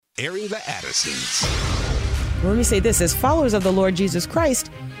airing the Addisons. Let me say this, as followers of the Lord Jesus Christ,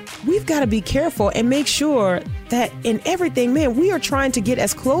 we've got to be careful and make sure that in everything, man, we are trying to get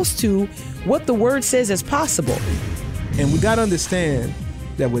as close to what the word says as possible. And we got to understand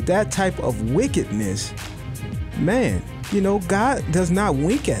that with that type of wickedness, man, God does not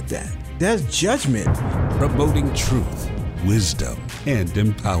wink at that. There's judgment. Promoting truth, wisdom, and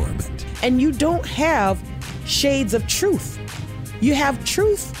empowerment. And you don't have shades of truth. You have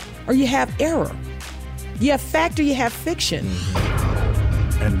truth or you have error. You have fact or you have fiction.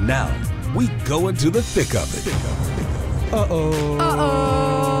 Mm-hmm. And now we go into the thick of it.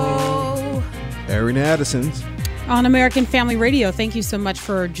 Airing the Addisons. On American Family Radio, thank you so much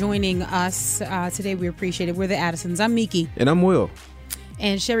for joining us today. We appreciate it. We're the Addisons. I'm Miki. And I'm Will.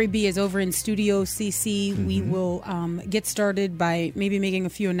 And Sherry B is over in Studio CC. Mm-hmm. We will get started by maybe making a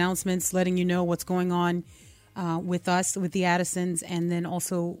few announcements, letting you know what's going on with us, with the Addisons, and then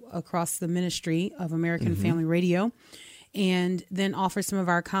also across the ministry of American Family Radio. And then offer some of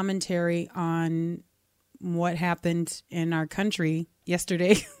our commentary on what happened in our country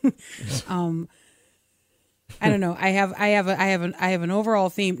yesterday. I don't know. I have an overall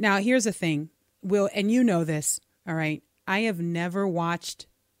theme. Now, here's the thing, Will, and you know this. All right. I have never watched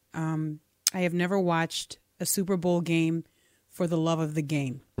a Super Bowl game for the love of the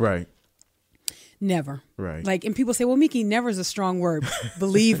game. Right. Never. Right. Like, and people say, well, Miki, never is a strong word.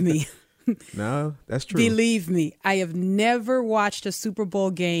 Believe me. No, that's true. Believe me. I have never watched a Super Bowl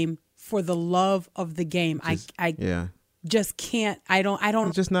game for the love of the game. I just can't. I don't.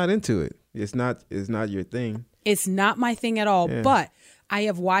 I'm just not into it. It's not your thing. It's not my thing at all. Yeah. But I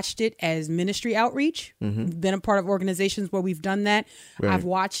have watched it as ministry outreach. Been a part of organizations where we've done that. Right. I've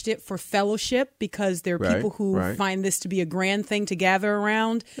watched it for fellowship because there are people who find this to be a grand thing to gather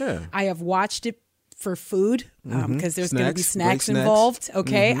around. Yeah. I have watched it for food because there's going to be snacks involved.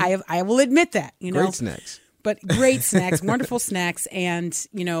 Okay, I will admit that. Great snacks. But great snacks, wonderful snacks, and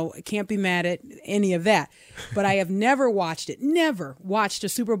can't be mad at any of that. But I have never watched a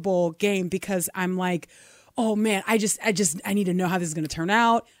Super Bowl game because I'm like, oh man, I need to know how this is going to turn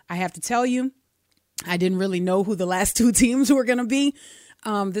out. I have to tell you, I didn't really know who the last two teams were going to be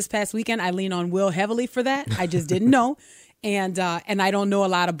this past weekend. I lean on Will heavily for that. I just didn't know. And I don't know a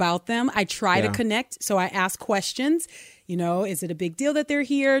lot about them. I try to connect. So I ask questions. Is it a big deal that they're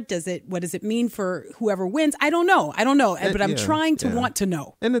here? What does it mean for whoever wins? I don't know. But I'm trying to want to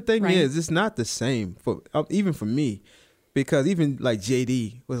know. And the thing is, it's not the same even for me, because even like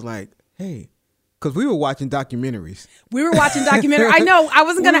JD was like, hey, because we were watching documentaries. I know. I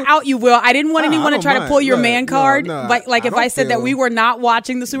wasn't going to out you, Will. I didn't want anyone to try to pull your man card. Like if I said that we were not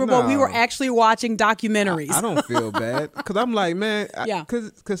watching the Super Bowl, we were actually watching documentaries. I don't feel bad because I'm like, man,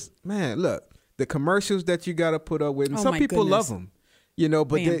 because man, look, the commercials that you got to put up with, and some people love them,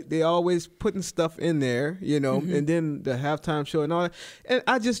 but they always putting stuff in there, and then the halftime show and all that. And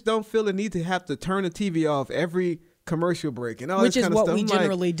I just don't feel the need to have to turn the TV off every commercial break and all which this kind is of stuff. Which is what we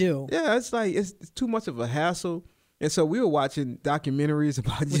generally do. Yeah, it's like it's too much of a hassle. And so we were watching documentaries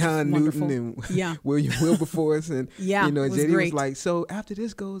about John Newton and William Wilberforce, and and JD was like, so after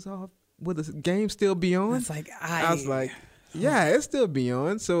this goes off, will the game still be on? I was like, yeah, it's still be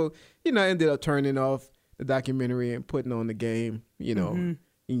on. So I ended up turning off the documentary and putting on the game. You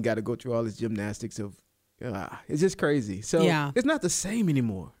got to go through all this gymnastics of it's just crazy. So it's not the same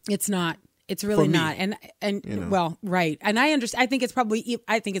anymore. It's not. It's really not. And well, right. And I understand. I think it's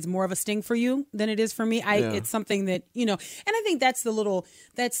more of a sting for you than it is for me. It's something that, and I think that's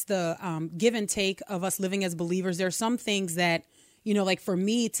the give and take of us living as believers. There are some things that, like for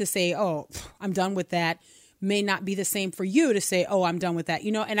me to say, oh, I'm done with that, may not be the same for you to say, oh, I'm done with that,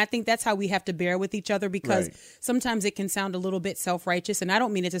 and I think that's how we have to bear with each other, because sometimes it can sound a little bit self-righteous. And I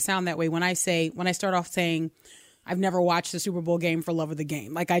don't mean it to sound that way when I start off saying, I've never watched a Super Bowl game for love of the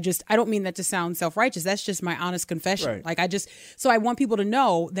game. Like, I don't mean that to sound self-righteous. That's just my honest confession. Right. Like, so I want people to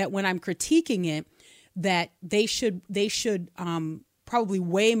know that when I'm critiquing it, that they should probably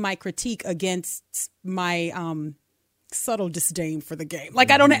weigh my critique against my subtle disdain for the game.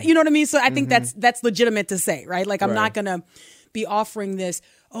 Like, I don't, you know what I mean? So I think that's legitimate to say, right? Like, I'm not going to be offering this,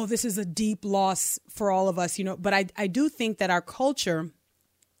 oh, this is a deep loss for all of us, but I do think that our culture,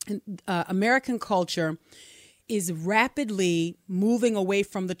 American culture, is rapidly moving away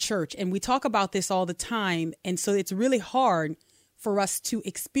from the church. And we talk about this all the time. And so it's really hard for us to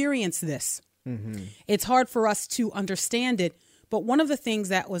experience this. It's hard for us to understand it. But one of the things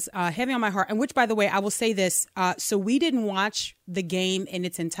that was heavy on my heart, and which, by the way, I will say this. So we didn't watch the game in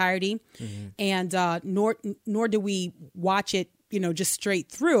its entirety, and nor did we watch it, just straight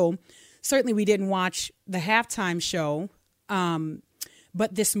through. Certainly we didn't watch the halftime show.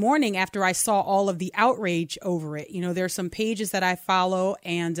 But this morning, after I saw all of the outrage over it, there's some pages that I follow,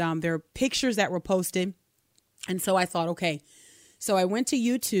 and there are pictures that were posted. And so I thought, okay. So I went to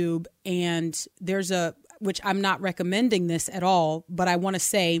YouTube, and there's which I'm not recommending this at all, but I want to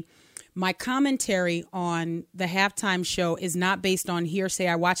say my commentary on the halftime show is not based on hearsay.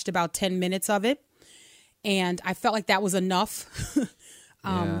 I watched about 10 minutes of it, and I felt like that was enough. So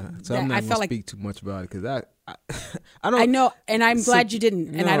I'm not going to speak too much about it because I don't. I know, and I'm glad you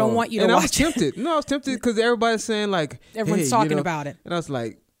didn't, and I don't want you to watch it. I was tempted. No, I was tempted because everybody's saying everyone's talking about it, and I was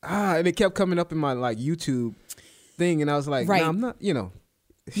like, and it kept coming up in my YouTube thing, and I was like, right. No, I'm not.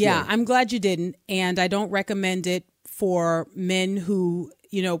 Yeah, I'm glad you didn't, and I don't recommend it for men who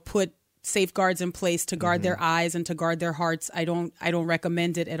put safeguards in place to guard their eyes and to guard their hearts. I don't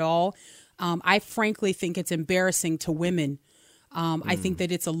recommend it at all. I frankly think it's embarrassing to women. I think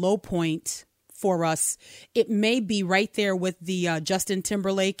that it's a low point for us. It may be right there with the Justin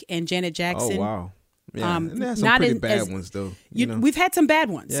Timberlake and Janet Jackson. Oh, wow. Yeah, and there's some pretty bad ones, though. We've had some bad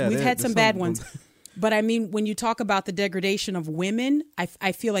ones. Yeah, we've had some bad ones. But I mean, when you talk about the degradation of women,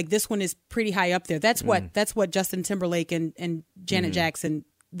 I feel like this one is pretty high up there. That's what Justin Timberlake and Janet Jackson,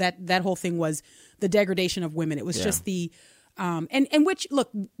 that whole thing was the degradation of women. It was just the and which,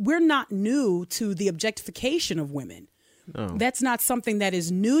 look, we're not new to the objectification of women. No. That's not something that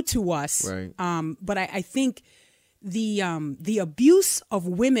is new to us. Right. But I think the abuse of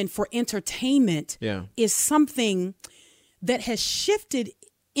women for entertainment is something that has shifted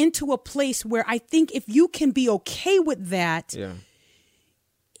into a place where I think if you can be okay with that,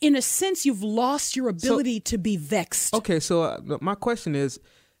 in a sense, you've lost your ability to be vexed. Okay, so my question is,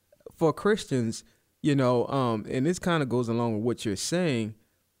 for Christians, and this kind of goes along with what you're saying,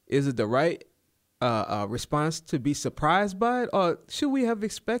 is it the right response to be surprised by it, or should we have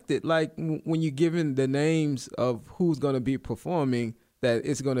expected, like when you're given the names of who's going to be performing, that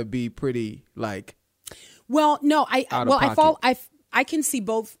it's going to be pretty like? Well, no, I can see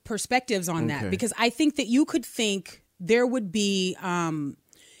both perspectives on that, because I think that you could think there would be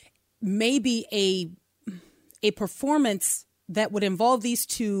maybe a performance that would involve these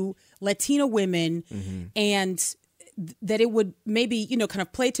two Latina women, and that it would maybe, kind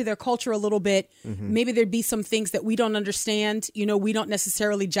of play to their culture a little bit. Maybe there'd be some things that we don't understand. We don't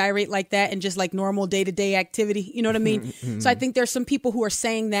necessarily gyrate like that and just like normal day-to-day activity. You know what I mean? So I think there's some people who are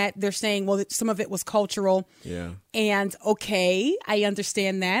saying that. They're saying, well, some of it was cultural. Yeah. And okay, I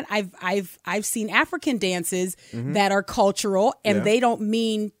understand that. I've seen African dances that are cultural, and they don't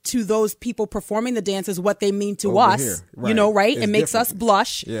mean to those people performing the dances what they mean to us. Right. Right? It makes us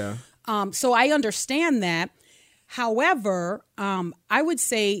blush. Yeah. So I understand that. However, I would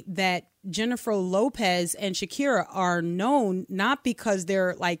say that Jennifer Lopez and Shakira are known not because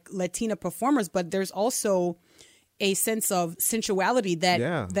they're like Latina performers, but there's also a sense of sensuality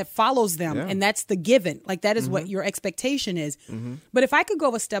that follows them. Yeah. And that's the given. Like that is what your expectation is. But if I could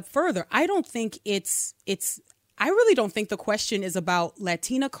go a step further, I don't think I really don't think the question is about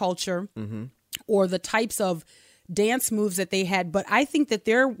Latina culture or the types of dance moves that they had. But I think that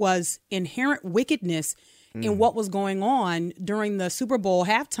there was inherent wickedness in what was going on during the Super Bowl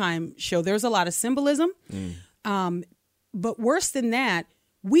halftime show. There's a lot of symbolism. But worse than that,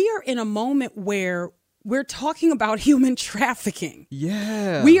 we are in a moment where we're talking about human trafficking.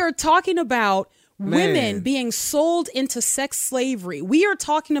 Yeah. We are talking about women being sold into sex slavery. We are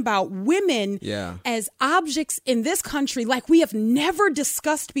talking about women as objects in this country like we have never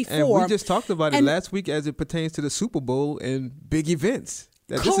discussed before. And we just talked about it last week as it pertains to the Super Bowl and big events.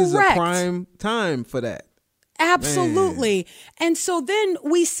 That this is a prime time for that. Absolutely. Man. And so then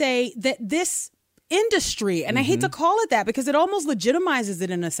we say that this industry, and I hate to call it that because it almost legitimizes it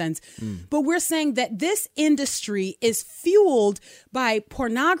in a sense, but we're saying that this industry is fueled by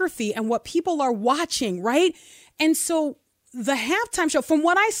pornography and what people are watching, right? And so the halftime show, from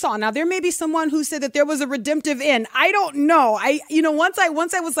what I saw, now there may be someone who said that there was a redemptive end. I don't know. Once I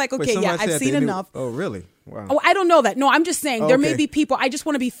was like, okay, I've seen enough. Oh, really? Wow. Oh, I don't know that. No, I'm just saying there may be people. I just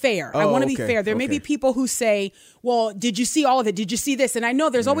want to be fair. I want to be fair. There may be people who say, well, did you see all of it? Did you see this? And I know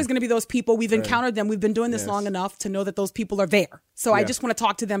there's always going to be those people. We've encountered them. We've been doing this long enough to know that those people are there. So I just want to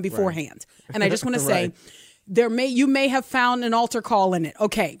talk to them beforehand. And I just want to say, you may have found an altar call in it.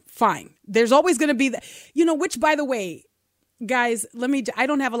 Okay, fine. There's always going to be that, which, by the way, guys, I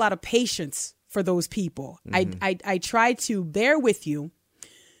don't have a lot of patience for those people. I try to bear with you.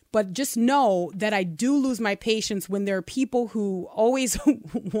 But just know that I do lose my patience when there are people who always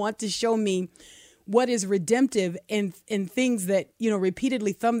want to show me what is redemptive in things that,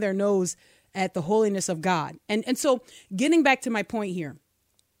 repeatedly thumb their nose at the holiness of God. And so getting back to my point here,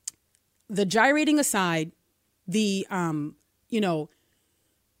 the gyrating aside, the,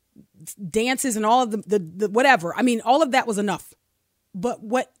 dances and all of the whatever. I mean, all of that was enough. But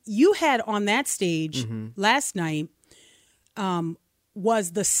what you had on that stage last night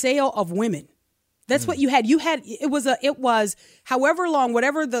was the sale of women. That's what you had. It was however long,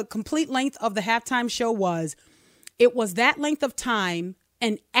 whatever the complete length of the halftime show was, it was that length of time,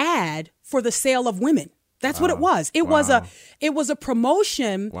 an ad for the sale of women. That's what it was. It was a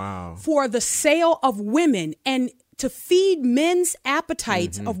promotion for the sale of women and to feed men's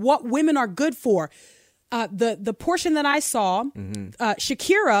appetites of what women are good for. The portion that I saw,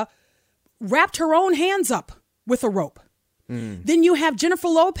 Shakira wrapped her own hands up with a rope. Then you have Jennifer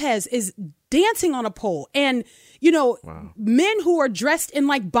Lopez is dancing on a pole, and men who are dressed in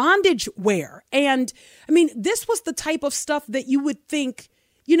like bondage wear. And I mean, this was the type of stuff that you would think,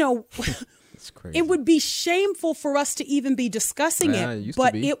 it would be shameful for us to even be discussing it,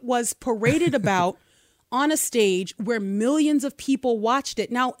 but it was paraded about on a stage where millions of people watched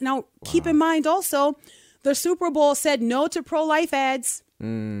it. Now, keep in mind also, the Super Bowl said no to pro-life ads.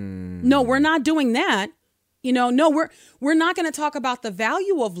 No, we're not doing that. No, we're not going to talk about the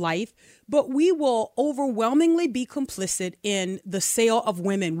value of life, but we will overwhelmingly be complicit in the sale of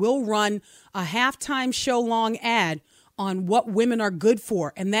women. We'll run a halftime show long ad on what women are good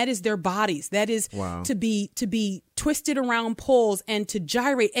for, and that is their bodies. That is to be twisted around poles and to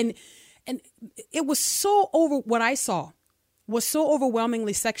gyrate. And it was what I saw was so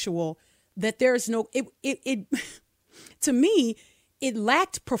overwhelmingly sexual that there's no it to me. It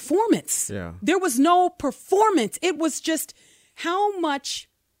lacked performance. Yeah. There was no performance. It was just how much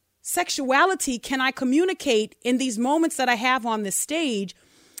sexuality can I communicate in these moments that I have on this stage?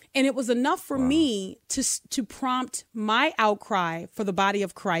 And it was enough for me to prompt my outcry for the body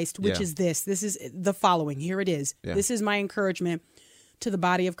of Christ, which is this. This is the following. Here it is. Yeah. This is my encouragement to the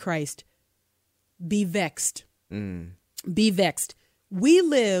body of Christ. Be vexed. Be vexed. We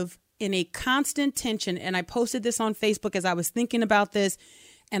live in a constant tension. And I posted this on Facebook as I was thinking about this.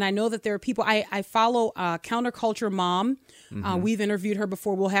 And I know that there are people, I follow Counterculture Mom. We've interviewed her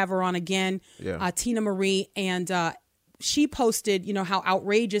before. We'll have her on again. Yeah. Tina Marie. And she posted, how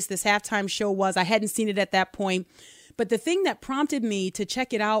outrageous this halftime show was. I hadn't seen it at that point. But the thing that prompted me to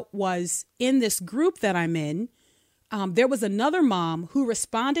check it out was in this group that I'm in, there was another mom who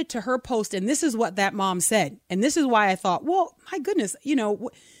responded to her post. And this is what that mom said. And this is why I thought, well, my goodness,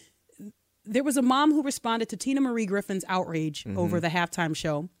 there was a mom who responded to Tina Marie Griffin's outrage over the halftime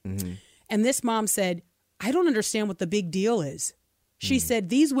show. And this mom said, I don't understand what the big deal is. She said,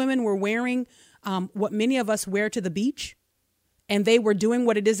 these women were wearing what many of us wear to the beach, and they were doing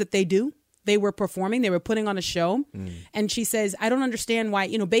what it is that they do. They were performing. They were putting on a show. And she says, I don't understand why,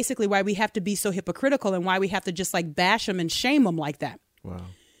 basically why we have to be so hypocritical and why we have to just like bash them and shame them like that. Wow.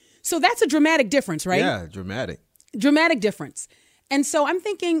 So that's a dramatic difference, right? Yeah, dramatic difference. And so I'm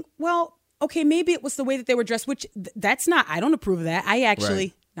thinking, well, okay, maybe it was the way that they were dressed, which that's not, I don't approve of that. I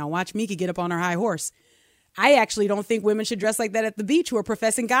actually, now watch Mika get up on her high horse. I actually don't think women should dress like that at the beach who are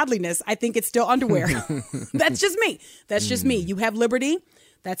professing godliness. I think it's still underwear. That's just me. That's just me. You have liberty.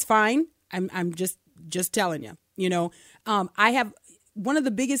 That's fine. I'm just telling you, I have one of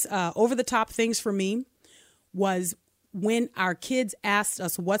the biggest over the top things for me was when our kids asked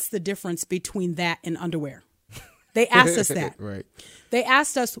us, what's the difference between that and underwear? They asked us that. Right. They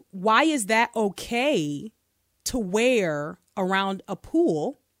asked us, why is that okay to wear around a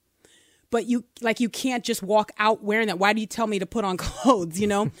pool, but you can't just walk out wearing that? Why do you tell me to put on clothes?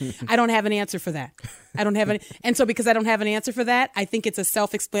 I don't have an answer for that. And so because I don't have an answer for that, I think it's a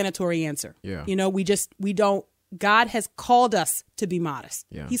self-explanatory answer. Yeah. We don't, God has called us to be modest.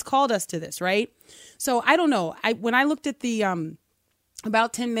 Yeah. He's called us to this, right? So I don't know. When I looked at the,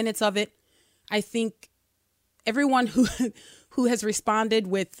 about 10 minutes of it, I think everyone who has responded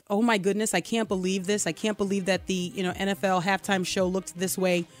with, oh my goodness, I can't believe this. I can't believe that the NFL halftime show looked this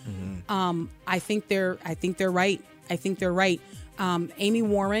way. I think they're right. I think they're right. Amy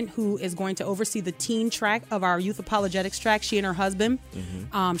Warren, who is going to oversee the teen track of our youth apologetics track, she and her husband,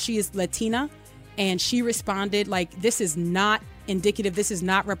 she is Latina, and she responded like, this is not indicative. This is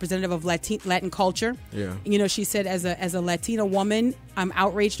not representative of Latin culture. Yeah. She said, as a Latina woman, I'm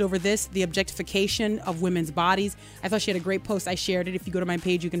outraged over this, the objectification of women's bodies. I thought she had a great post. I shared it. If you go to my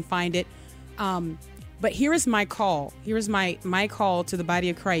page, you can find it. But here is my call. Here is my call to the body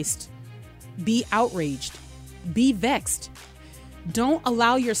of Christ. Be outraged. Be vexed. Don't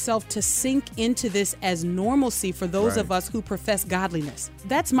allow yourself to sink into this as normalcy for those of us who profess godliness.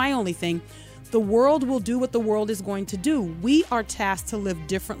 That's my only thing. The world will do what the world is going to do. We are tasked to live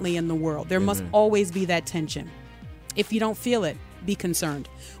differently in the world. There must always be that tension. If you don't feel it, be concerned.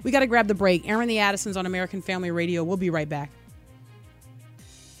 We got to grab the break. Aaron the Addisons on American Family Radio. We'll be right back.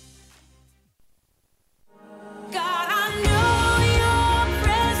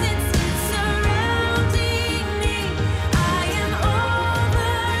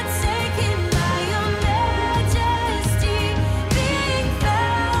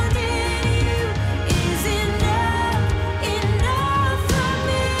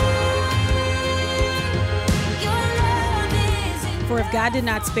 God did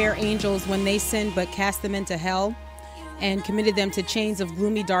not spare angels when they sinned, but cast them into hell and committed them to chains of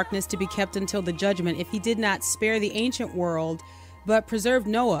gloomy darkness to be kept until the judgment. If he did not spare the ancient world, but preserved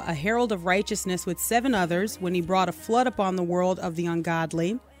Noah, a herald of righteousness, with 7 others, when he brought a flood upon the world of the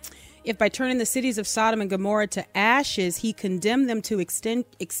ungodly. If by turning the cities of Sodom and Gomorrah to ashes, he condemned them to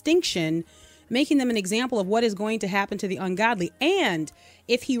extinction, making them an example of what is going to happen to the ungodly. And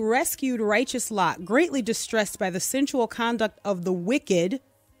if he rescued righteous Lot, greatly distressed by the sensual conduct of the wicked,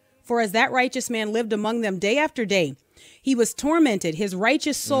 for as that righteous man lived among them day after day, he was tormented, his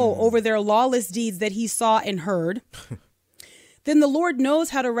righteous soul, over their lawless deeds that he saw and heard. Then the Lord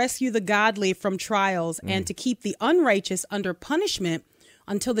knows how to rescue the godly from trials and to keep the unrighteous under punishment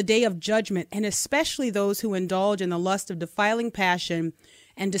until the day of judgment, and especially those who indulge in the lust of defiling passion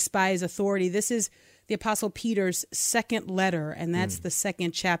and despise authority. This is the Apostle Peter's second letter, and that's the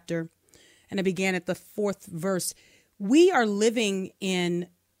second chapter. And I began at the 4th verse. We are living in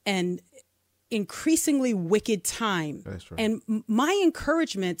an increasingly wicked time. That's right. And my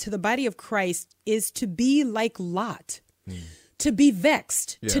encouragement to the body of Christ is to be like Lot. To be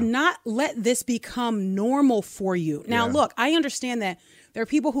vexed, to not let this become normal for you. Now, look, I understand that there are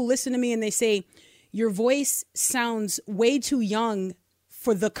people who listen to me and they say, your voice sounds way too young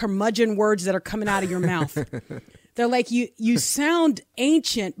for the curmudgeon words that are coming out of your mouth. They're like, you sound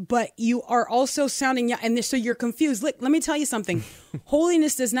ancient, but you are also sounding young. And so you're confused. Look, let me tell you something.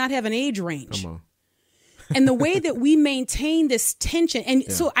 Holiness does not have an age range. Come on. And the way that we maintain this tension. And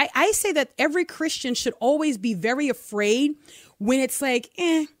so I say that every Christian should always be very afraid when it's like,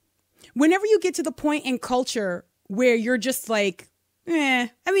 whenever you get to the point in culture where you're just like,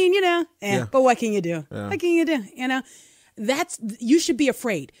 but what can you do? Yeah. What can you do? You should be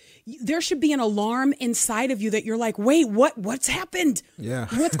afraid. There should be an alarm inside of you that you're like, wait, what's happened? Yeah.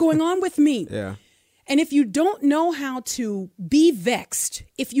 What's going on with me? Yeah. And if you don't know how to be vexed,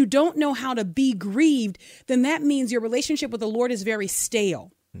 if you don't know how to be grieved, then that means your relationship with the Lord is very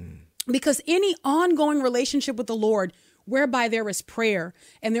stale. Because any ongoing relationship with the Lord, whereby there is prayer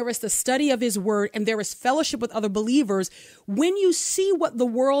and there is the study of his word and there is fellowship with other believers, when you see what the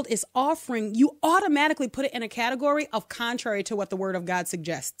world is offering, you automatically put it in a category of contrary to what the word of God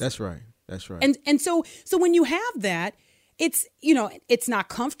suggests. That's right. That's right. And so when you have that, it's not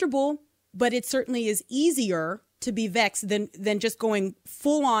comfortable, but it certainly is easier to be vexed than just going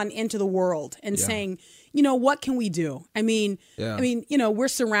full on into the world and saying, what can we do? I mean, we're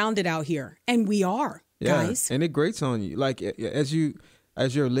surrounded out here, and we are, guys. And it grates on you. Like as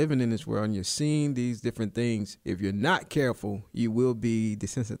you're living in this world and you're seeing these different things, if you're not careful, you will be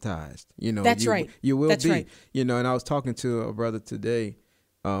desensitized. That's right. You will That's be. Right. And I was talking to a brother today,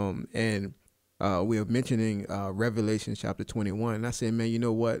 and we were mentioning Revelation chapter 21. And I said, man, you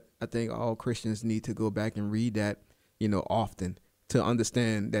know what? I think all Christians need to go back and read that, often to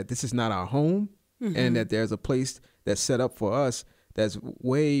understand that this is not our home and that there's a place that's set up for us that's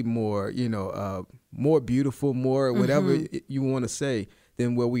way more, more beautiful, more whatever you want to say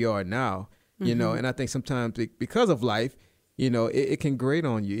than where we are now, And I think sometimes because of life, it can grate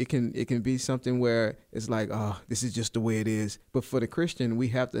on you. It can be something where it's like, oh, this is just the way it is. But for the Christian, we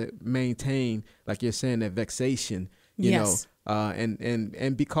have to maintain, like you're saying, that vexation,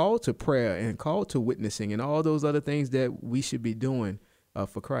 and be called to prayer and called to witnessing and all those other things that we should be doing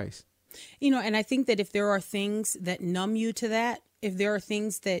for Christ. And I think that if there are things that numb you to that, if there are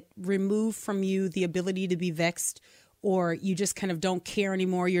things that remove from you the ability to be vexed, or you just kind of don't care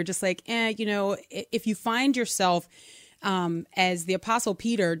anymore, you're just like, if you find yourself, as the Apostle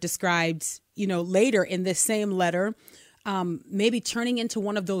Peter described, later in this same letter, maybe turning into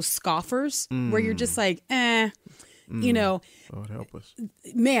one of those scoffers where you're just like, Lord help us.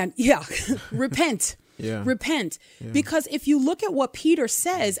 Man, repent. Yeah. Repent. Yeah. Because if you look at what Peter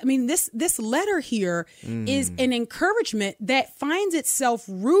says, I mean, this letter here is an encouragement that finds itself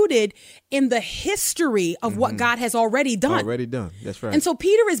rooted in the history of what God has already done. That's right. And so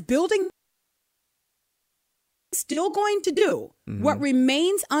Peter is building, still going to do what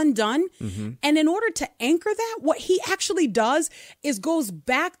remains undone. And in order to anchor that, what he actually does is goes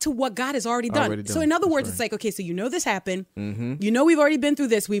back to what God has already done. So in other words, it's like, okay, so this happened. We've already been through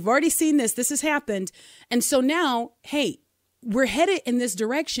this. We've already seen this. This has happened. And so now, hey, we're headed in this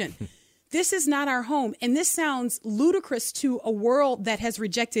direction. This is not our home. And this sounds ludicrous to a world that has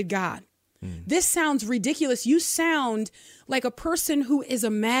rejected God. This sounds ridiculous. You sound like a person who is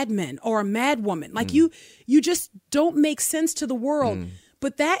a madman or a madwoman. Like you just don't make sense to the world.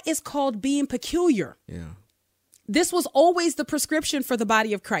 But that is called being peculiar. Yeah. This was always the prescription for the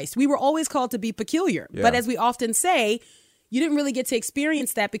body of Christ. We were always called to be peculiar. Yeah. But as we often say, you didn't really get to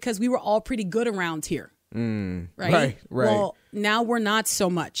experience that because we were all pretty good around here. Right. Well, now we're not so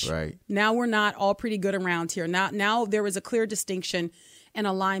much. Right. Now we're not all pretty good around here. Now there is a clear distinction and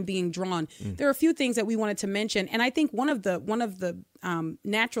a line being drawn. There are a few things that we wanted to mention, and I think one of the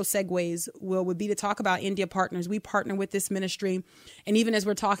natural segues would be to talk about India Partners. We partner with this ministry, and even as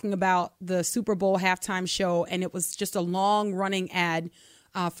we're talking about the Super Bowl halftime show, and it was just a long running ad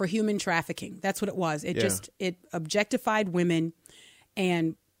for human trafficking. That's what it was. It objectified women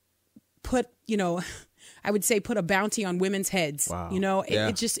and put a bounty on women's heads. Wow.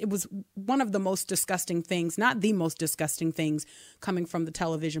 It was one of the most disgusting things, not the most disgusting things coming from the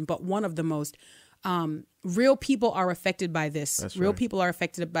television, but one of the most. Real people are affected by this. That's real right. people are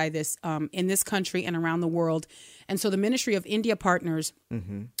affected by this in this country and around the world. And so the Ministry of India Partners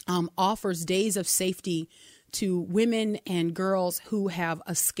offers days of safety to women and girls who have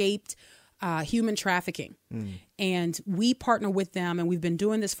escaped human trafficking. And we partner with them, and we've been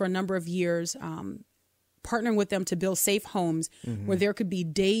doing this for a number of years, partnering with them to build safe homes where there could be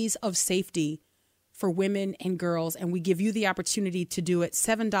days of safety for women and girls. And we give you the opportunity to do it.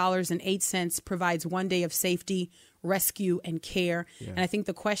 $7.08 provides 1 day of safety, rescue, and care. Yeah. And I think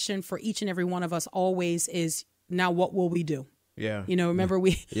the question for each and every one of us always is, now what will we do? Yeah. Remember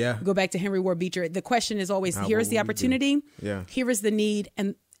we go back to Henry Ward Beecher. The question is always, here is the opportunity. Yeah. Here is the need.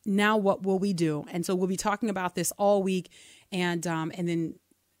 And now what will we do? And so we'll be talking about this all week. And then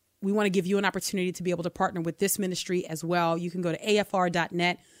we want to give you an opportunity to be able to partner with this ministry as well. You can go to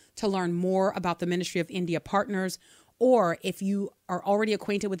afr.net to learn more about the Ministry of India Partners. Or if you are already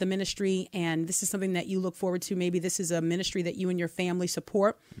acquainted with the ministry and this is something that you look forward to, maybe this is a ministry that you and your family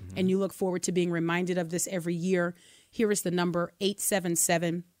support and you look forward to being reminded of this every year, here is the number,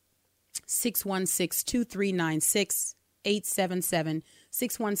 877-616-2396,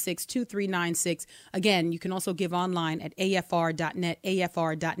 877-616-2396. Again, you can also give online at afr.net,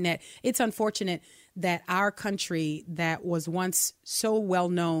 afr.net. It's unfortunate that our country that was once so well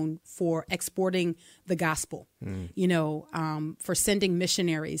known for exporting the gospel, for sending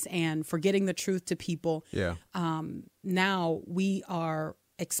missionaries and for getting the truth to people. Yeah. Now we are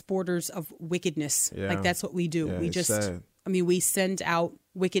exporters of wickedness. Yeah. Like that's what we do. Yeah, We we send out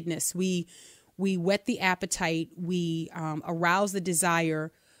wickedness. We whet the appetite. We arouse the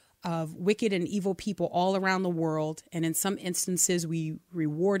desire of wicked and evil people all around the world. And in some instances, we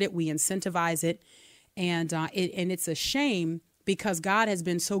reward it. We incentivize it. And it's a shame because God has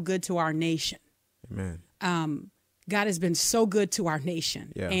been so good to our nation. Amen. God has been so good to our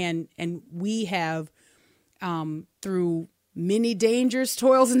nation. Yeah. And we have, through many dangers,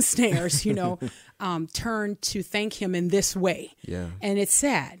 toils, and snares, turned to thank him in this way. Yeah. And it's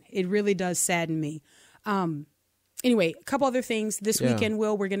sad. It really does sadden me. Anyway, a couple other things. This weekend,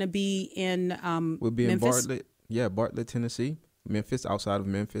 we're going to be in We'll be Memphis. in Bartlett, Tennessee, Memphis, outside of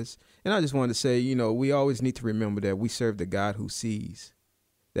Memphis. And I just wanted to say, we always need to remember that we serve the God who sees.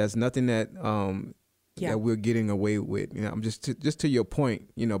 There's nothing that that we're getting away with. I'm just to your point,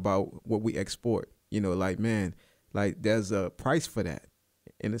 about what we export. There's a price for that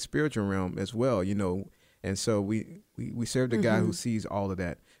in the spiritual realm as well, And so we serve the God who sees all of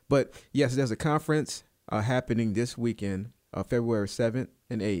that. But yes, there's a conference happening this weekend, February 7th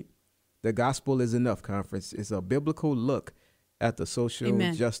and 8th. The Gospel is Enough conference. It's a biblical look at the social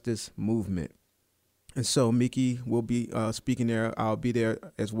justice movement. And so Mickey will be speaking there. I'll be there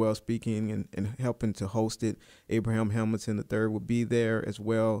as well, speaking and helping to host it. Abraham Hamilton III will be there as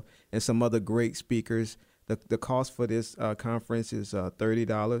well, and some other great speakers. The cost for this conference is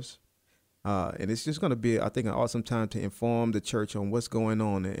 $30. And it's just going to be, I think, an awesome time to inform the church on what's going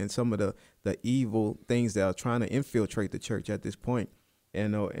on and some of the evil things that are trying to infiltrate the church at this point.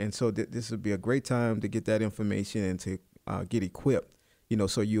 And so this would be a great time to get that information and to get equipped,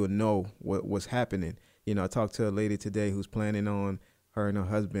 so you'll know what's happening. I talked to a lady today who's planning on her and her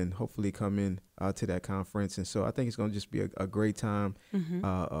husband hopefully coming to that conference. And so I think it's going to just be a great time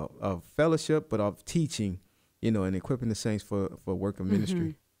of fellowship, but of teaching, and equipping the saints for work of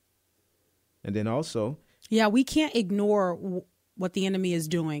ministry. And then also, we can't ignore what the enemy is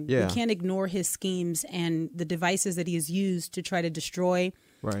doing. Yeah. We can't ignore his schemes and the devices that he has used to try to destroy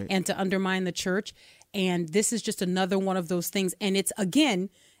and to undermine the church. And this is just another one of those things. And it's, again,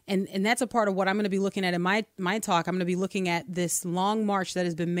 and that's a part of what I'm going to be looking at in my talk. I'm going to be looking at this long march that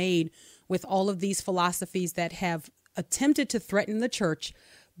has been made with all of these philosophies that have attempted to threaten the church.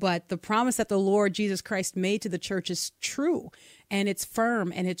 But the promise that the Lord Jesus Christ made to the church is true, and it's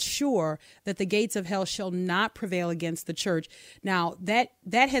firm, and it's sure that the gates of hell shall not prevail against the church. Now, that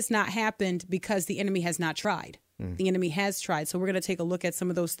has not happened because the enemy has not tried. The enemy has tried. So we're going to take a look at some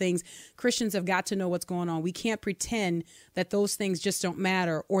of those things. Christians have got to know what's going on. We can't pretend that those things just don't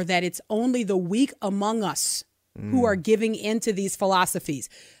matter, or that it's only the weak among us who are giving into these philosophies.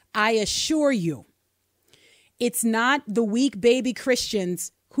 I assure you, it's not the weak baby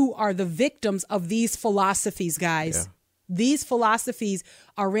Christians who are the victims of these philosophies, guys. Yeah. These philosophies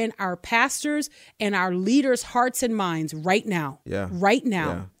are in our pastors and our leaders' hearts and minds right now. Yeah. Right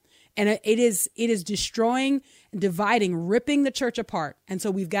now. Yeah. And it is destroying, dividing, ripping the church apart. And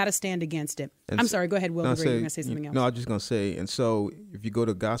so we've got to stand against it. I'm sorry. Go ahead, Will. You're going to say something else. No, I was just going to say, and so if you go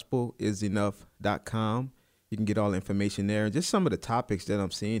to gospelisenough.com, you can get all the information there. And just some of the topics that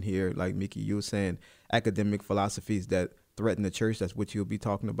I'm seeing here, like Mickey, you were saying, academic philosophies that threaten the church. That's what you'll be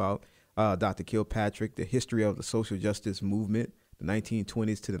talking about. Dr. Kilpatrick, the history of the social justice movement, the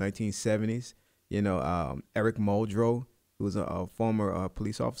 1920s to the 1970s. Eric Muldrow, who was a former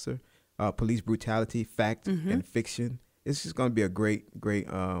police officer, police brutality, fact and fiction. It's just going to be a great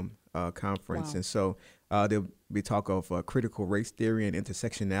conference. Wow. And so there'll be talk of critical race theory and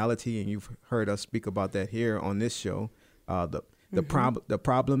intersectionality, and you've heard us speak about that here on this show. The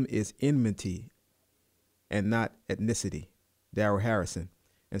problem is enmity and not ethnicity. Darrell Harrison.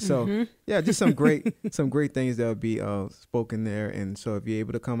 And so, just some great things that will be spoken there. And so if you're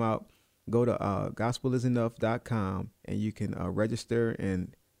able to come out, go to gospelisenough.com, and you can register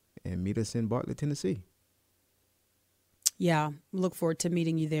and meet us in Bartlett, Tennessee. Yeah, look forward to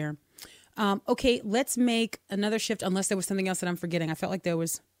meeting you there. Okay, let's make another shift, unless there was something else that I'm forgetting. I felt like there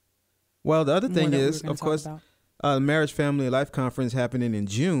was. Well, the other thing is, of course, Marriage, Family, and Life Conference happening in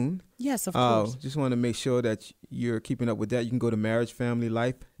June. Yes, of course. Just want to make sure that you're keeping up with that. You can go to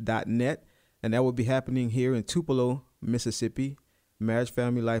marriagefamilylife.net, and that will be happening here in Tupelo, Mississippi,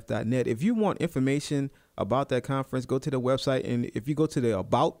 marriagefamilylife.net. If you want information about that conference, go to the website, and if you go to the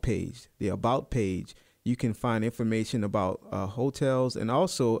About page, you can find information about hotels, and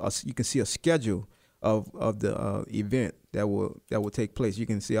also you can see a schedule of the event that will take place. You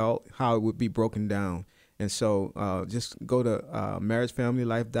can see how it would be broken down. And so just go to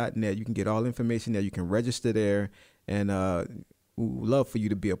marriagefamilylife.net. You can get all the information there. You can register there. And we would love for you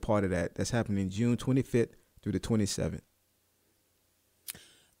to be a part of that. That's happening June 25th through the 27th.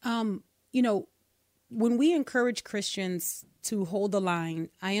 When we encourage Christians to hold the line,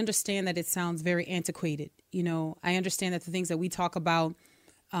 I understand that it sounds very antiquated. I understand that the things that we talk about,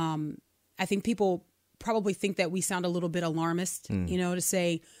 I think people probably think that we sound a little bit alarmist, to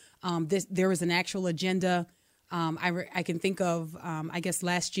say, there is an actual agenda. I can think of, I guess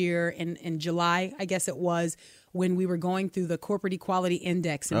last year in July, I guess it was, when we were going through the Corporate Equality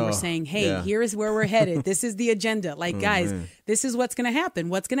Index, and we're saying, hey, here is where we're headed. This is the agenda. Guys, this is what's going to happen.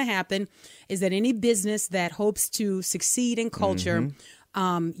 What's going to happen is that any business that hopes to succeed in culture,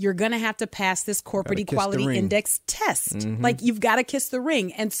 you're going to have to pass this Corporate Equality Index test. You've got to kiss the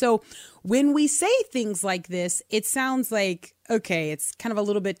ring. And so when we say things like this, it sounds like, okay, it's kind of a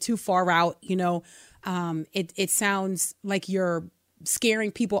little bit too far out. It sounds like you're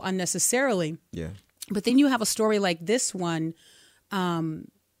scaring people unnecessarily. Yeah. But then you have a story like this one,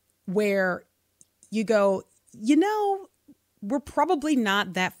 where you go, we're probably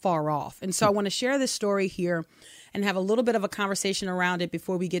not that far off. And so I want to share this story here and have a little bit of a conversation around it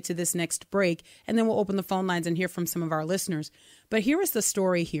before we get to this next break. And then we'll open the phone lines and hear from some of our listeners. But here is the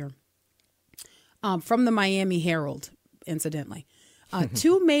story here, from the Miami Herald, incidentally.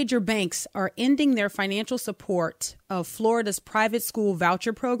 Two major banks are ending their financial support of Florida's private school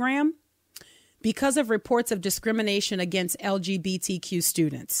voucher program because of reports of discrimination against LGBTQ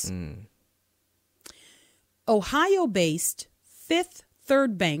students. Ohio-based Fifth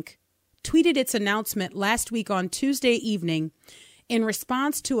Third Bank tweeted its announcement last week on Tuesday evening in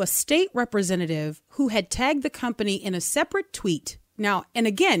response to a state representative who had tagged the company in a separate tweet. Now, and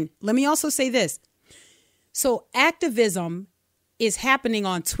again, let me also say this. So activism is happening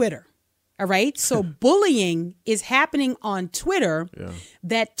on Twitter. All right. So bullying is happening on Twitter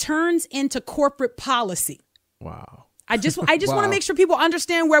that turns into corporate policy. Wow. I just want to make sure people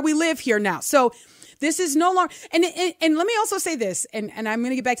understand where we live here now. So this is no longer. And let me also say this, and I'm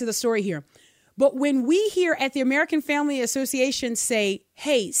going to get back to the story here. But when we here at the American Family Association say,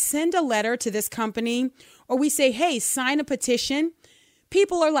 hey, send a letter to this company, or we say, hey, sign a petition,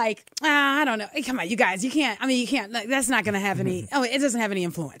 people are like, I don't know. Hey, come on, you guys, you can't. That's not going to have any. It doesn't have any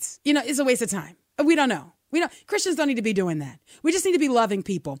influence. It's a waste of time. We don't know. Christians don't need to be doing that. We just need to be loving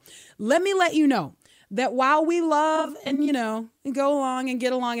people. Let me let you know that while we love and, go along and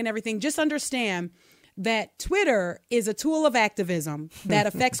get along and everything, just understand that Twitter is a tool of activism that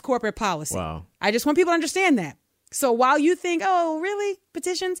affects corporate policy. Wow. I just want people to understand that. So while you think, oh, really?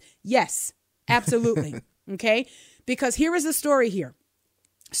 Petitions? Yes, absolutely. Okay, because here is the story here.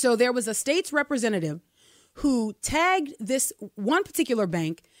 So there was a state's representative who tagged this one particular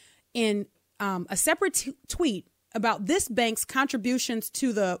bank in a separate tweet about this bank's contributions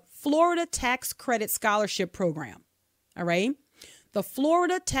to the Florida Tax Credit Scholarship Program. All right. The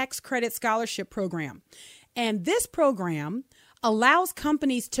Florida Tax Credit Scholarship Program. And this program allows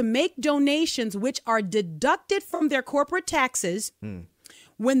companies to make donations which are deducted from their corporate taxes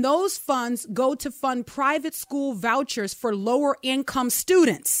when those funds go to fund private school vouchers for lower income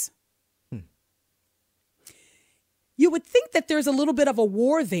students. You would think that there's a little bit of a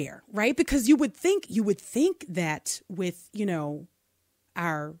war there, right? Because you would think that with,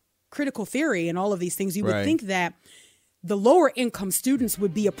 our critical theory and all of these things, you would think that the lower income students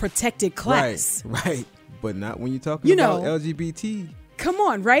would be a protected class. Right. But not when you're talking about LGBT. Come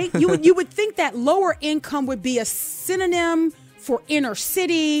on, right? You would think that lower income would be a synonym for inner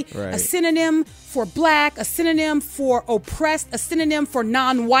city, a synonym for black, a synonym for oppressed, a synonym for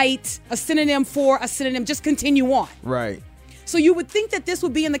non-white, a synonym, just continue on. Right. So you would think that this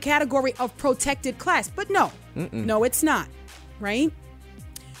would be in the category of protected class, but no, it's not, right?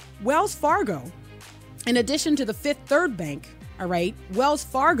 Wells Fargo, in addition to the Fifth Third Bank, all right, Wells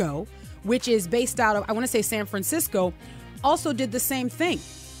Fargo, which is based out of, I want to say San Francisco, also did the same thing.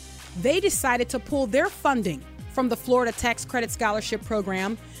 They decided to pull their funding from the Florida Tax Credit Scholarship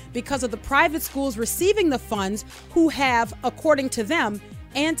Program because of the private schools receiving the funds who have, according to them,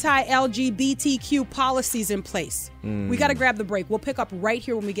 anti-LGBTQ policies in place. We got to grab the break. We'll pick up right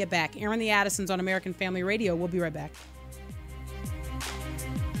here when we get back. Aaron the Addisons on American Family Radio. We'll be right back.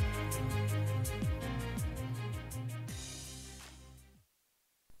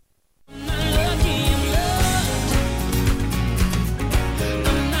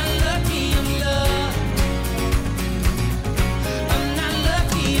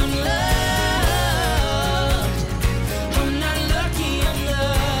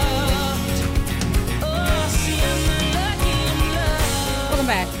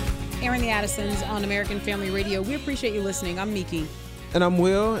 Addisons on American Family Radio. We appreciate you listening. I'm Miki. And I'm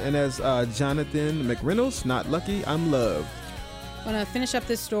Will. And as Jonathan McReynolds, not lucky, I'm loved. I want to finish up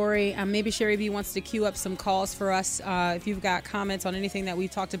this story. Maybe Sherry B wants to queue up some calls for us. If you've got comments on anything that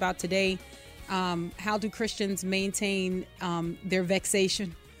we've talked about today, how do Christians maintain their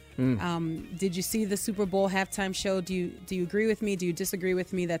vexation? Did you see the Super Bowl halftime show? Do you agree with me? Do you disagree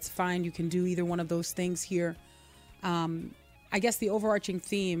with me? That's fine. You can do either one of those things here. I guess the overarching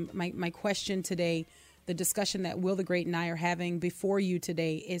theme, my question today, the discussion that Will the Great and I are having before you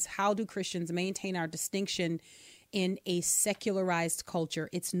today is how do Christians maintain our distinction in a secularized culture?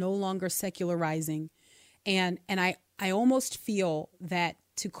 It's no longer secularizing. And I almost feel that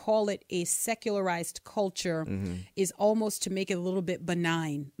to call it a secularized culture is almost to make it a little bit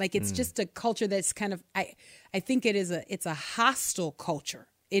benign. Like it's just a culture that's kind of, I think it's a hostile culture.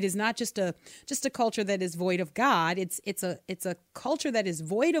 It is not just a culture that is void of God. It's a culture that is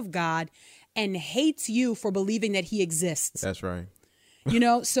void of God and hates you for believing that he exists. That's right.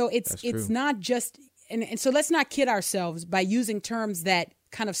 So it's not just, and so let's not kid ourselves by using terms that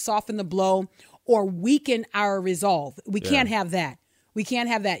kind of soften the blow or weaken our resolve. We can't have that. We can't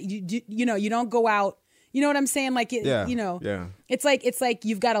have that. You don't go out. You know what I'm saying? Like it's like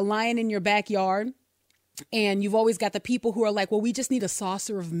you've got a lion in your backyard. And you've always got the people who are like, well, we just need a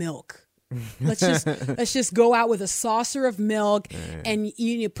saucer of milk. Let's just go out with a saucer of milk and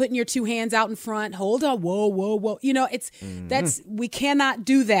you're putting your two hands out in front. Hold on. Whoa. We cannot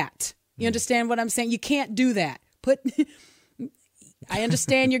do that. You understand what I'm saying? You can't do that. I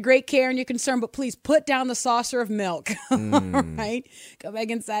understand your great care and your concern, but please put down the saucer of milk. All right. Go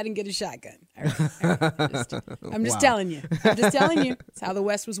back inside and get a shotgun. All right. I'm just telling you. It's how the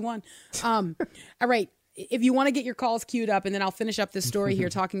West was won. All right. If you want to get your calls queued up, and then I'll finish up this story here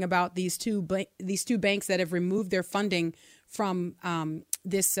talking about these two banks that have removed their funding from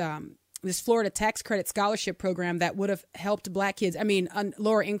this Florida Tax Credit Scholarship Program that would have helped black kids. I mean,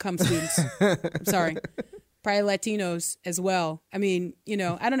 lower income students. I'm sorry. Probably Latinos as well. I mean,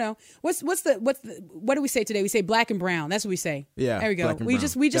 I don't know. What do we say today? We say black and brown. That's what we say. Yeah. There we go. We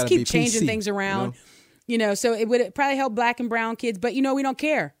just keep changing things around. So it would probably help black and brown kids, but we don't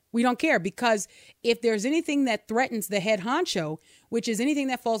care. We don't care because if there's anything that threatens the head honcho, which is anything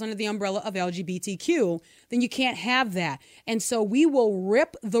that falls under the umbrella of LGBTQ, then you can't have that. And so we will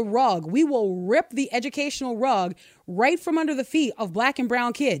rip the rug. We will rip the educational rug right from under the feet of black and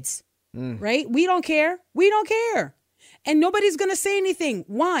brown kids. Right? We don't care. We don't care. And nobody's going to say anything.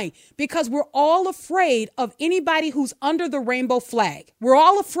 Why? Because we're all afraid of anybody who's under the rainbow flag. We're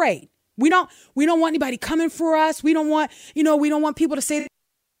all afraid. We don't want anybody coming for us. We don't want people to say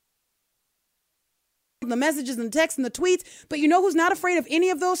the messages and the texts and the tweets. But you know who's not afraid of any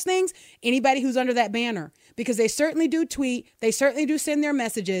of those things? Anybody who's under that banner, because they certainly do tweet. They certainly do send their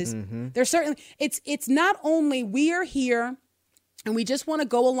messages. They're certainly, it's not only we are here and we just want to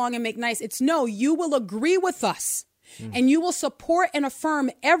go along and make nice. It's no, you will agree with us and you will support and affirm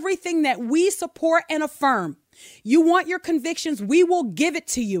everything that we support and affirm. You want your convictions, we will give it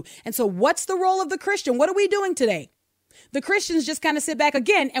to you. And so what's the role of the Christian? What are we doing today? The Christians just kind of sit back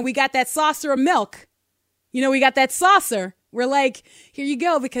again, and we got that saucer of milk. You know, we got that saucer. We're like, here you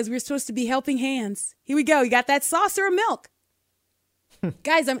go, because we're supposed to be helping hands. Here we go. You got that saucer of milk.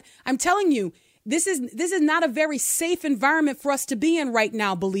 Guys, I'm telling you, this is not a very safe environment for us to be in right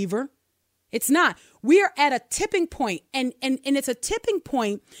now, believer. It's not. We are at a tipping point, and it's a tipping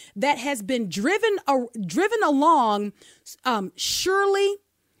point that has been driven along surely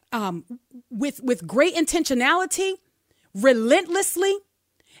with great intentionality, relentlessly.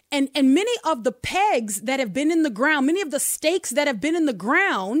 And many of the pegs that have been in the ground, many of the stakes that have been in the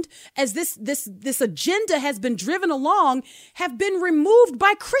ground as this agenda has been driven along have been removed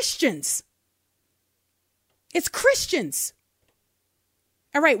by Christians. It's Christians.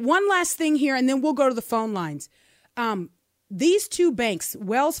 All right, one last thing here, and then we'll go to the phone lines. These two banks,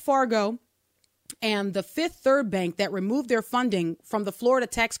 Wells Fargo and the Fifth Third Bank, that removed their funding from the Florida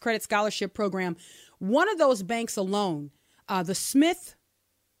Tax Credit Scholarship Program, one of those banks alone, the Fifth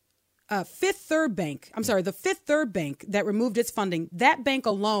Third Bank that removed its funding, that bank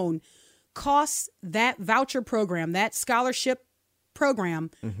alone costs that voucher program, that scholarship program,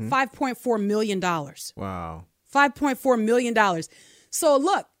 $5.4 million. Wow. $5.4 million. So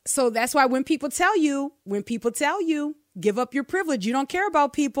look, so that's why when people tell you, give up your privilege, you don't care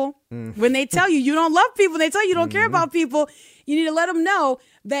about people. When they tell you don't love people, they tell you don't care about people, you need to let them know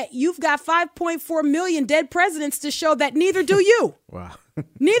that you've got 5.4 million dead presidents to show that neither do you. Wow.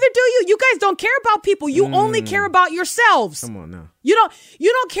 Neither do you. You guys don't care about people. You only care about yourselves. Come on now. You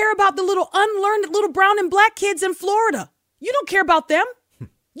don't care about the little unlearned little brown and black kids in Florida. You don't care about them.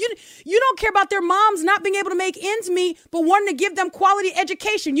 You don't care about their moms not being able to make ends meet, but wanting to give them quality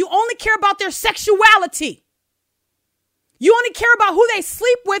education. You only care about their sexuality. You only care about who they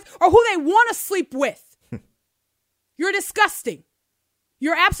sleep with or who they want to sleep with. You're disgusting.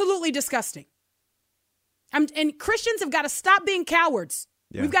 You're absolutely disgusting. And Christians have got to stop being cowards.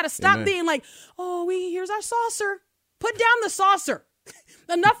 Yeah. We've got to stop being like, oh, here's our saucer. Put down the saucer.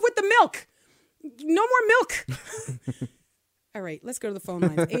 Enough with the milk. No more milk. All right, let's go to the phone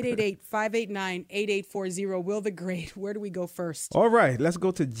lines. 888-589-8840. Will the Great. Where do we go first? All right, let's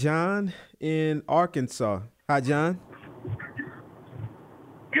go to John in Arkansas. Hi, John.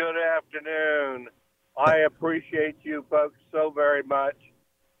 Good afternoon. I appreciate you folks so very much.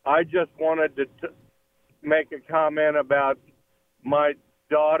 I just wanted to make a comment about my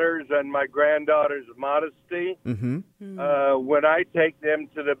daughters and my granddaughter's modesty. When I take them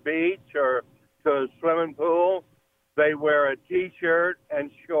to the beach or to a swimming pool, they wear a T-shirt and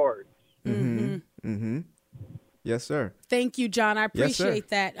shorts. Yes, sir. Thank you, John. I appreciate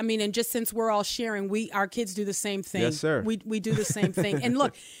that. I mean, and just since we're all sharing, our kids do the same thing. Yes, sir. We do the same thing. And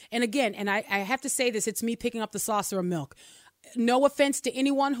look, and again, and I have to say this, it's me picking up the saucer of milk. No offense to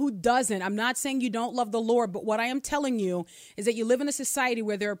anyone who doesn't. I'm not saying you don't love the Lord, but what I am telling you is that you live in a society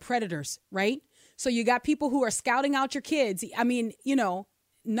where there are predators, right? So you got people who are scouting out your kids. I mean,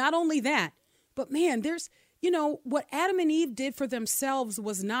 not only that, but man, there's, what Adam and Eve did for themselves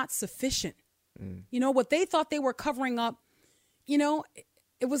was not sufficient. What they thought they were covering up, it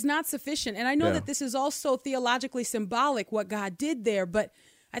was not sufficient. And I know that this is also theologically symbolic, what God did there. But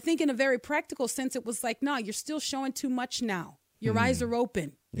I think in a very practical sense, it was like, no, you're still showing too much now. Your eyes are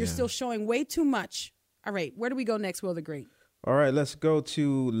open. You're still showing way too much. All right. Where do we go next, Will the Great? All right. Let's go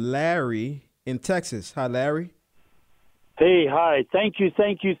to Larry in Texas. Hi, Larry. Hey, hi. Thank you.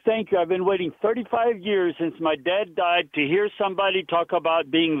 I've been waiting 35 years since my dad died to hear somebody talk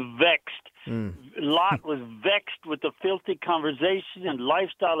about being vexed. Lot was vexed with the filthy conversation and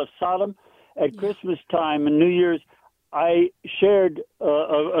lifestyle of Sodom. At Christmas time and New Year's, I shared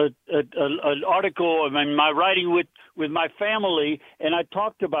an article in my writing with my family, and I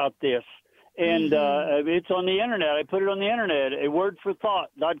talked about this. And it's on the internet. I put it on the internet,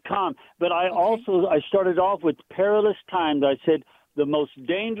 awordforthought.com. But I started off with perilous times. I said the most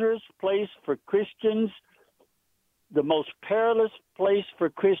dangerous place for Christians, the most perilous place for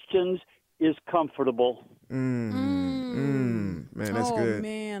Christians is comfortable. Man, that's good.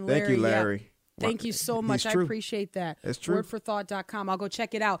 Man, Larry, thank you, Larry. Yeah. Thank you so much. I appreciate that. That's true. Wordforthought.com. I'll go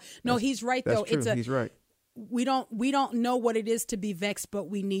check it out. No, he's right though. He's right. We don't know what it is to be vexed, but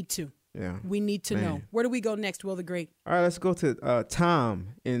we need to. Yeah. We need to know. Where do we go next, Will the Great? All right, let's go to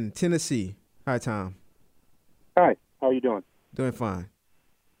Tom in Tennessee. Hi, Tom. Hi, how are you doing? Doing fine.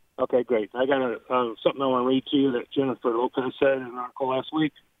 Okay, great. I got something I want to read to you that Jennifer Lopez said in an article last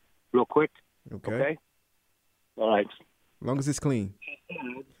week, real quick. Okay? All right. As long as it's clean.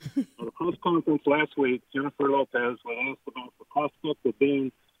 At a press conference last week, Jennifer Lopez was asked about the prospect of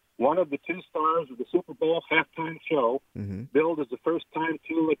being one of the two stars of the Super Bowl halftime show, billed as the first time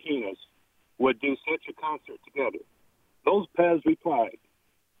two Latinas would do such a concert together. Lopez replied,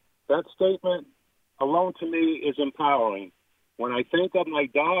 "That statement alone to me is empowering. When I think of my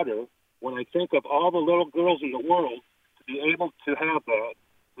daughter, when I think of all the little girls in the world, to be able to have that,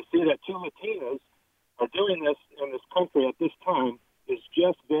 to see that two Latinas are doing this in this country at this time is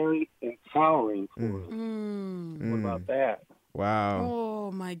just very empowering for us." What about that? Wow.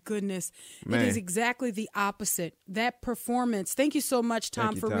 Oh, my goodness. Man. It is exactly the opposite. That performance. Thank you so much,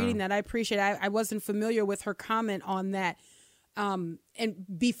 Tom, for reading that. I appreciate it. I wasn't familiar with her comment on that. And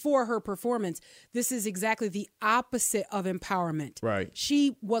before her performance, this is exactly the opposite of empowerment. Right.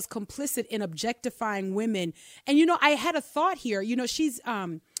 She was complicit in objectifying women. And, I had a thought here. She's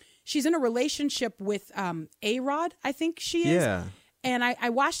in a relationship with A-Rod, I think she is. Yeah. And I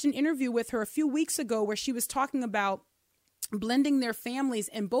watched an interview with her a few weeks ago where she was talking about blending their families,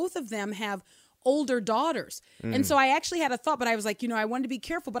 and both of them have older daughters. And so I actually had a thought, but I was like, I wanted to be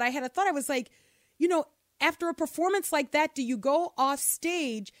careful, but I had a thought. I was like, after a performance like that, do you go off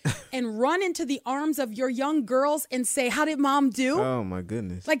stage and run into the arms of your young girls and say, "How did mom do?" Oh, my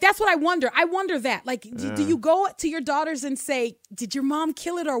goodness. Like, that's what I wonder. I wonder that. Like, do you go to your daughters and say, "Did your mom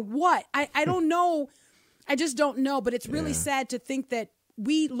kill it or what?" I don't know. I just don't know. But it's really sad to think that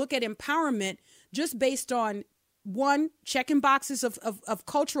we look at empowerment just based on, one, checking boxes of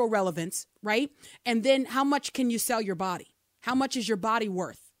cultural relevance, right? And then how much can you sell your body? How much is your body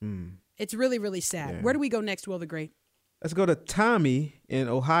worth? It's really, really sad. Yeah. Where do we go next, Will the Great? Let's go to Tommy in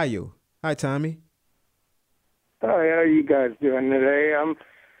Ohio. Hi, Tommy. Hi, how are you guys doing today? I'm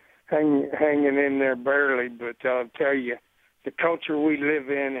hanging in there barely, but I'll tell you, the culture we live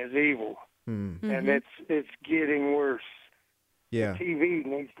in is evil, and it's getting worse. Yeah. The TV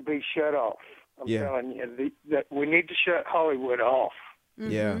needs to be shut off. I'm telling you, that we need to shut Hollywood off.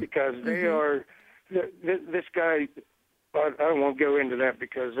 Yeah. Because they are, this guy, I don't want to go into that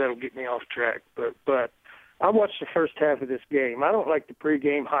because that'll get me off track, but I watched the first half of this game. I don't like the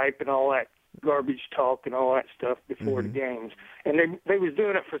pregame hype and all that garbage talk and all that stuff before the games. And they was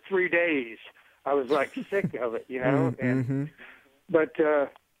doing it for 3 days. I was like sick of it, But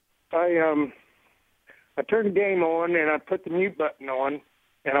I turned the game on and I put the mute button on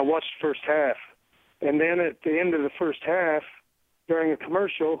and I watched the first half. And then at the end of the first half, during a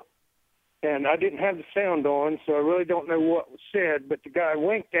commercial, and I didn't have the sound on, so I really don't know what was said, but the guy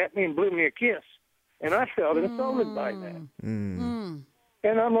winked at me and blew me a kiss. And I felt insulted by that. And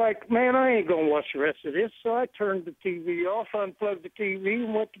I'm like, man, I ain't going to watch the rest of this. So I turned the TV off, unplugged the TV,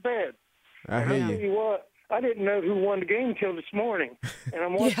 and went to bed. I hear I'll tell you what, I didn't know who won the game till this morning. And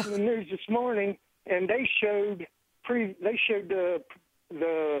I'm watching the news this morning, and they showed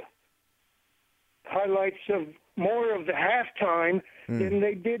the highlights of more of the halftime than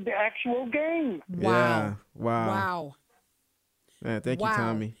they did the actual game. Wow. Yeah. Wow. Man, thank you,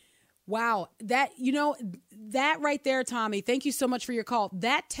 Tommy. Wow. That right there, Tommy, thank you so much for your call.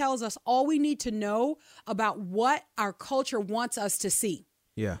 That tells us all we need to know about what our culture wants us to see.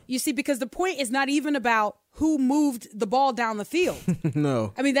 Yeah. You see, because the point is not even about who moved the ball down the field.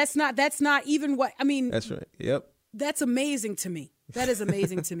 No. I mean, that's not even what, That's right. Yep. That's amazing to me. That is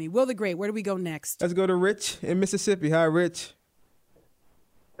amazing to me. Will the Great, where do we go next? Let's go to Rich in Mississippi. Hi, Rich.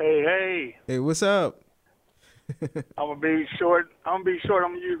 Hey. Hey, what's up? I'm gonna be short. I'm gonna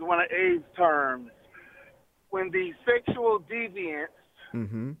use one of Abe's terms. When the sexual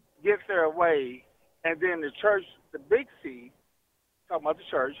deviants get their way, and then the church, the big C, talking about the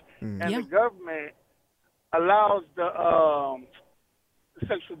church, and the government allows the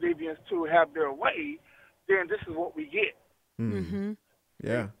sexual deviants to have their way, then this is what we get.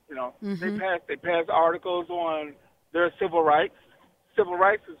 Yeah. They pass articles on their civil rights. Civil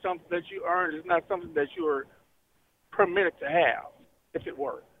rights is something that you earn. It's not something that you are permitted to have, if it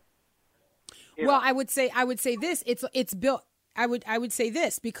were. I would say this. It's built. I would say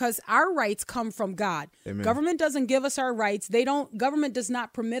this because our rights come from God. Amen. Government doesn't give us our rights. Government does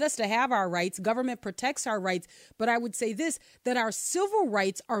not permit us to have our rights. Government protects our rights. But I would say this, that our civil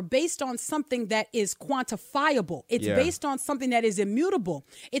rights are based on something that is quantifiable. It's based on something that is immutable.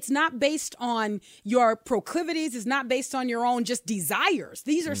 It's not based on your proclivities. It's not based on your own just desires.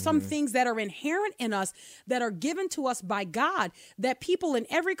 These are some things that are inherent in us that are given to us by God that people in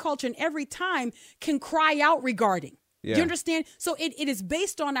every culture and every time can cry out regarding. Do you understand? So it is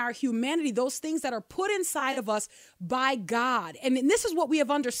based on our humanity, those things that are put inside of us by God. And this is what we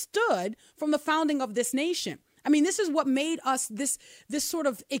have understood from the founding of this nation. I mean, this is what made us this sort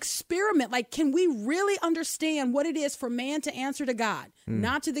of experiment. Like, can we really understand what it is for man to answer to God,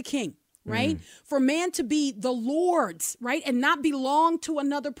 not to the king, right? For man to be the Lord's, right? And not belong to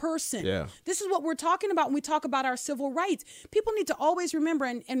another person. Yeah. This is what we're talking about when we talk about our civil rights. People need to always remember,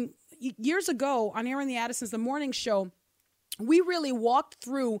 and years ago on Aaron the Addison's The Morning Show, we really walked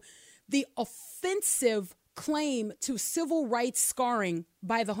through the offensive claim to civil rights scarring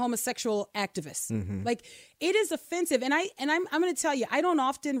by the homosexual activists. Like, it is offensive. And I'm going to tell you, I don't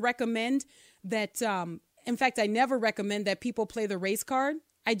often recommend that. In fact, I never recommend that people play the race card.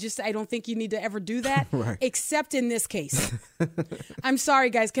 I don't think you need to ever do that, right. Except in this case. I'm sorry,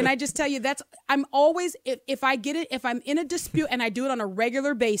 guys. Can I just tell you I'm always, if I'm in a dispute, and I do it on a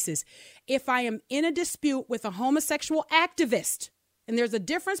regular basis, if I am in a dispute with a homosexual activist, and there's a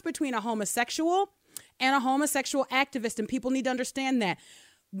difference between a homosexual and a homosexual activist, and people need to understand that.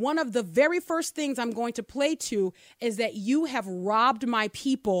 One of the very first things I'm going to play to is that you have robbed my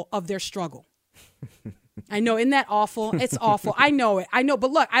people of their struggle. I know, isn't that awful? It's awful. I know it. I know.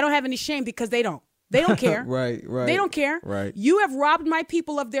 But look, I don't have any shame because they don't. They don't care. Right. They don't care. Right. You have robbed my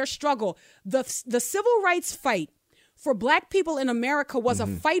people of their struggle. The civil rights fight for black people in America was a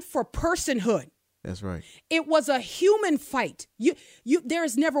fight for personhood. That's right. It was a human fight. There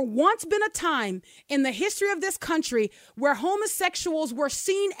has never once been a time in the history of this country where homosexuals were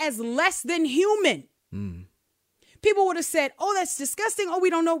seen as less than human. People would have said, oh, that's disgusting. Oh,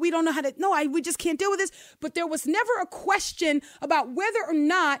 we don't know how to, we just can't deal with this. But there was never a question about whether or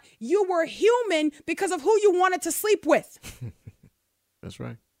not you were human because of who you wanted to sleep with. That's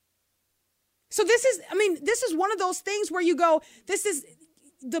right. So this is one of those things where you go, this is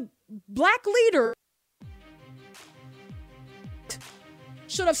the black leader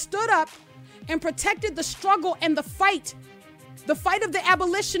should have stood up and protected the struggle and the fight of the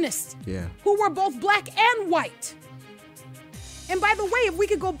abolitionists, who were both black and white. And by the way, if we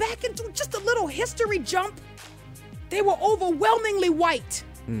could go back and do just a little history jump, they were overwhelmingly white.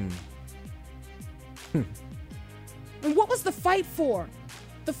 And what was the fight for?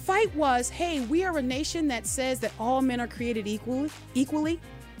 The fight was, hey, we are a nation that says that all men are created equally,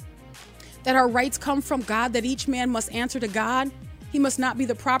 that our rights come from God, that each man must answer to God. He must not be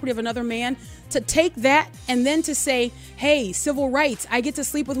the property of another man. To take that and then to say, hey, civil rights, I get to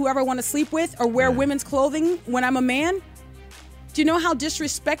sleep with whoever I want to sleep with or wear women's clothing when I'm a man. Do you know how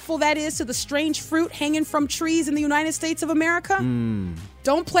disrespectful that is to the strange fruit hanging from trees in the United States of America?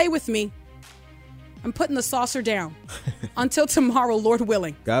 Don't play with me. I'm putting the saucer down. Until tomorrow, Lord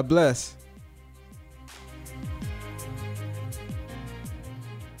willing. God bless.